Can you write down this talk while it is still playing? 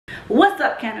What's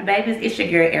up, Kanna babies? It's your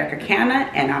girl Erica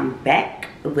Kanna, and I'm back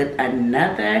with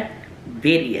another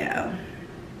video.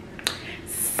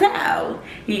 So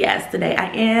yes, today I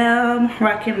am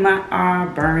rocking my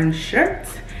Auburn shirt.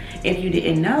 If you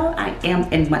didn't know, I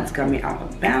am in Montgomery,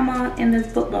 Alabama, and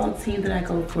this football team that I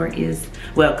go for is,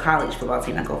 well, college football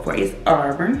team I go for is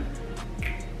Auburn.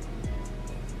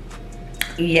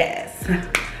 Yes.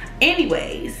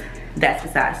 Anyways, that's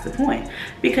besides the point,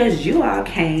 because you all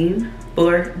came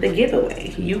for the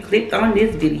giveaway. You clicked on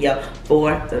this video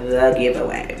for the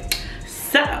giveaway.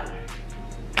 So,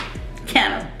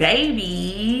 Kanna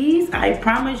babies, I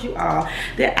promise you all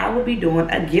that I will be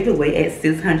doing a giveaway at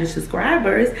 600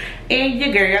 subscribers, and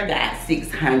your girl got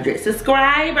 600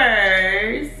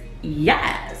 subscribers.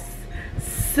 Yes.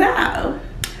 So,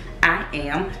 I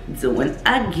am doing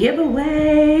a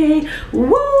giveaway.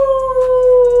 Woo!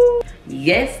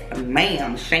 Yes,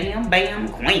 ma'am. Sham, bam,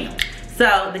 quam.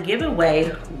 So the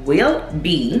giveaway will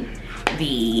be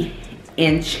the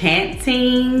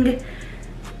enchanting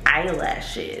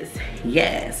eyelashes.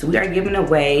 Yes, we are giving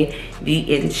away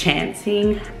the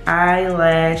enchanting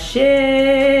eyelashes.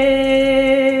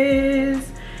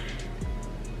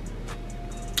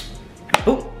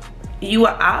 Ooh. You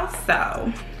will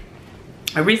also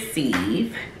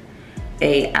receive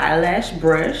a eyelash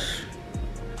brush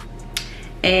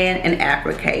and an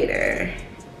applicator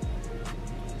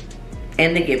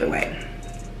in the giveaway.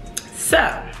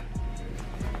 So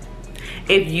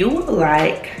if you would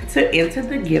like to enter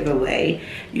the giveaway,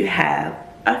 you have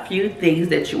a few things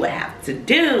that you would have to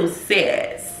do,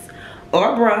 sis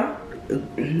or bruh.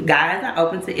 Guys are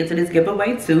open to enter this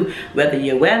giveaway too, whether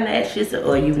you wear lashes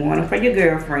or you want them for your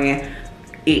girlfriend.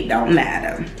 It don't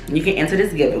matter. You can enter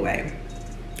this giveaway.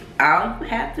 All you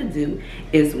have to do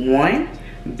is, one,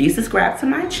 be subscribed to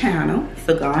my channel.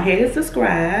 So go ahead and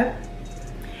subscribe.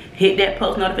 Hit that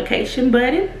post notification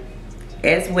button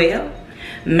as well.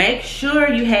 Make sure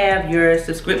you have your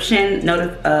subscription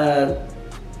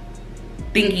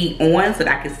thingy on so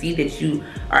that I can see that you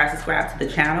are subscribed to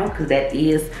the channel, because that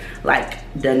is like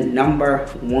the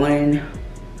 #1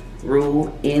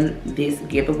 rule in this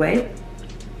giveaway.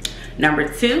 Number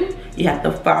 2, you have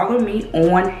to follow me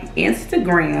on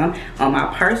Instagram, on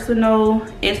my personal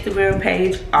Instagram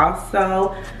page,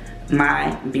 also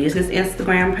my business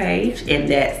Instagram page, and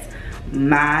that's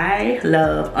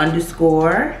mylove_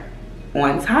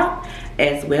 on top,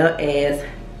 as well as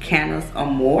Kanna's or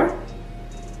more.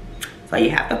 So you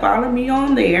have to follow me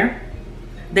on there.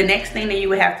 The next thing that you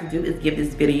would have to do is give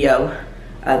this video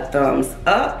a thumbs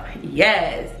up.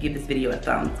 Yes, give this video a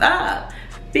thumbs up,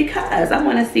 because I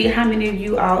want to see how many of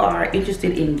you all are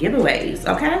interested in giveaways,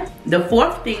 okay? The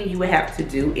fourth thing you would have to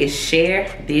do is share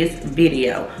this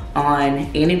video on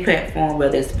any platform,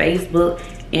 whether it's Facebook,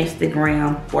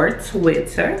 Instagram, or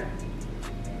Twitter.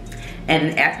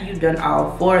 And after you've done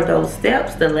all 4 of those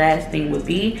steps, the last thing would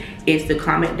be is to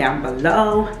comment down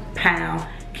below, pound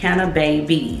Kanna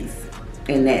babies.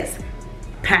 And that's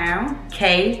pound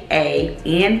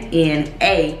KANNABABIES,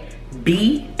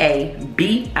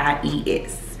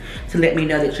 to let me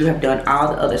know that you have done all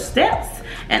the other steps,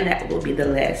 and that will be the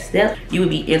last step. You will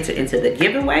be entered into the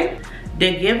giveaway.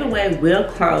 The giveaway will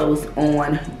close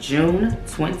on June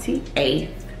 28th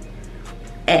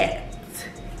at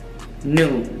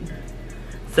noon.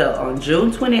 So on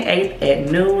June 28th at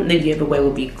noon, the giveaway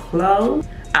will be closed.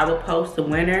 I will post the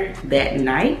winner that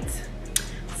night.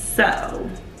 So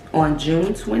on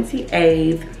June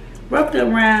 28th, roughly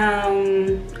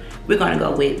around, we're gonna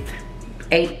go with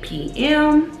 8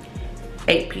 p.m.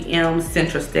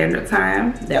 Central Standard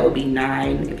Time. That would be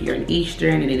 9 if you're in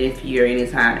Eastern, and then if you're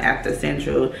anytime after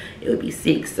Central, it would be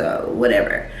 6, so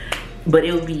whatever. But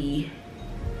it will be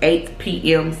 8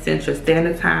 p.m. Central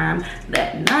Standard Time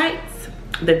that night.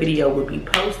 The video will be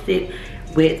posted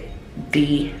with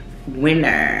the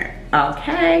winner.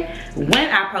 Okay, when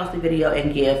I post the video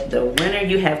and give the winner,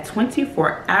 you have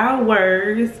 24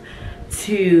 hours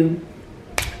to,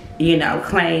 you know,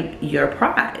 claim your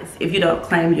prize. If you don't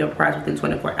claim your prize within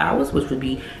 24 hours, which would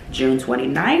be June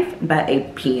 29th by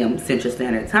 8 p.m. Central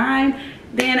Standard Time,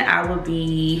 then I will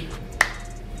be,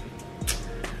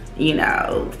 you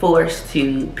know, forced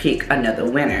to pick another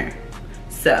winner.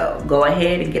 So go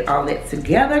ahead and get all that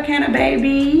together, Kanna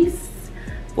babies,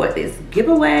 for this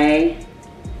giveaway.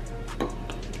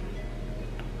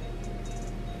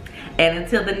 And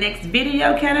until the next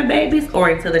video, Kanna babies, or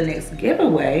until the next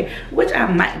giveaway, which I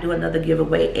might do another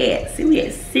giveaway at, see, we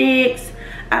at 6,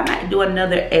 I might do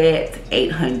another at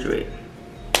 800.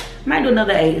 Might do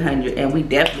another 800, and we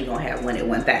definitely gonna have one at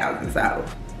 1,000. So,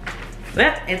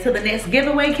 well, until the next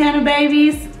giveaway, Kanna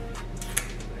babies,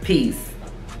 peace.